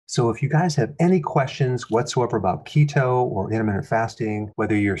So if you guys have any questions whatsoever about keto or intermittent fasting,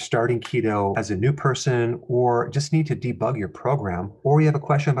 whether you're starting keto as a new person or just need to debug your program, or you have a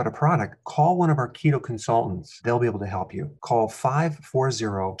question about a product, call one of our keto consultants. They'll be able to help you. Call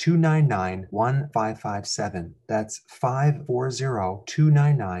 540-299-1557. That's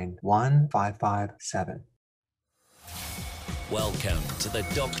 540-299-1557. Welcome to the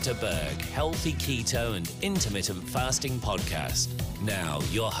Dr. Berg Healthy Keto and Intermittent Fasting Podcast. Now,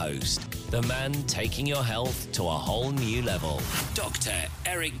 your host, the man taking your health to a whole new level, Dr.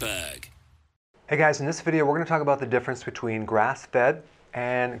 Eric Berg. Hey guys, in this video, we're going to talk about the difference between grass-fed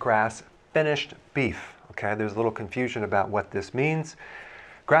and grass-finished beef. Okay, there's a little confusion about what this means.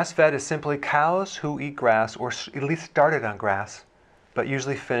 Grass-fed is simply cows who eat grass, or at least started on grass, but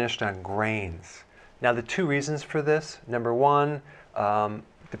usually finished on grains. Now, the two reasons for this, number one,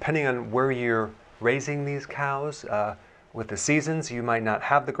 depending on where you're raising these cows, with the seasons, you might not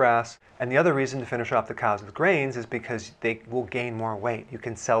have the grass. And the other reason to finish off the cows with grains is because they will gain more weight. You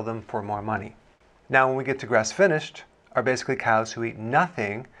can sell them for more money. Now, when we get to grass finished, are basically cows who eat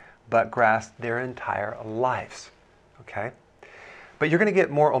nothing but grass their entire lives, okay? But you're gonna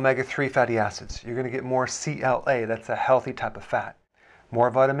get more omega-3 fatty acids. You're gonna get more CLA, that's a healthy type of fat. More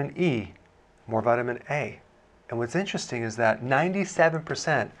vitamin E, more vitamin A. And what's interesting is that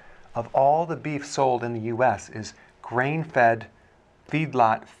 97% of all the beef sold in the US is grain-fed,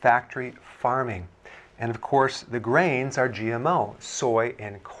 feedlot, factory farming. And of course, the grains are GMO, soy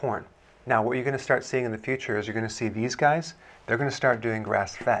and corn. Now, what you're going to start seeing in the future is you're going to see these guys, they're going to start doing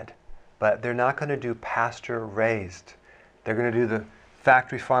grass-fed, but they're not going to do pasture-raised. They're going to do the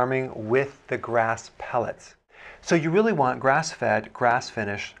factory farming with the grass pellets. So you really want grass-fed,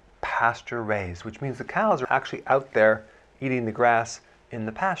 grass-finished, pasture-raised, which means the cows are actually out there eating the grass in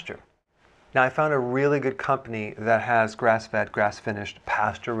the pasture. Now, I found a really good company that has grass-fed, grass-finished,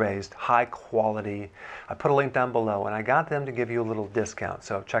 pasture-raised, high quality. I put a link down below, and I got them to give you a little discount,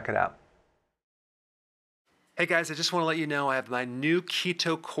 so check it out. Hey guys, I just want to let you know I have my new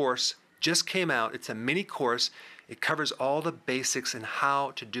keto course just came out. It's a mini course. It covers all the basics and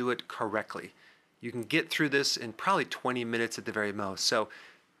how to do it correctly. You can get through this in probably 20 minutes at the very most. So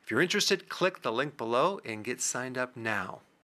if you're interested, click the link below and get signed up now.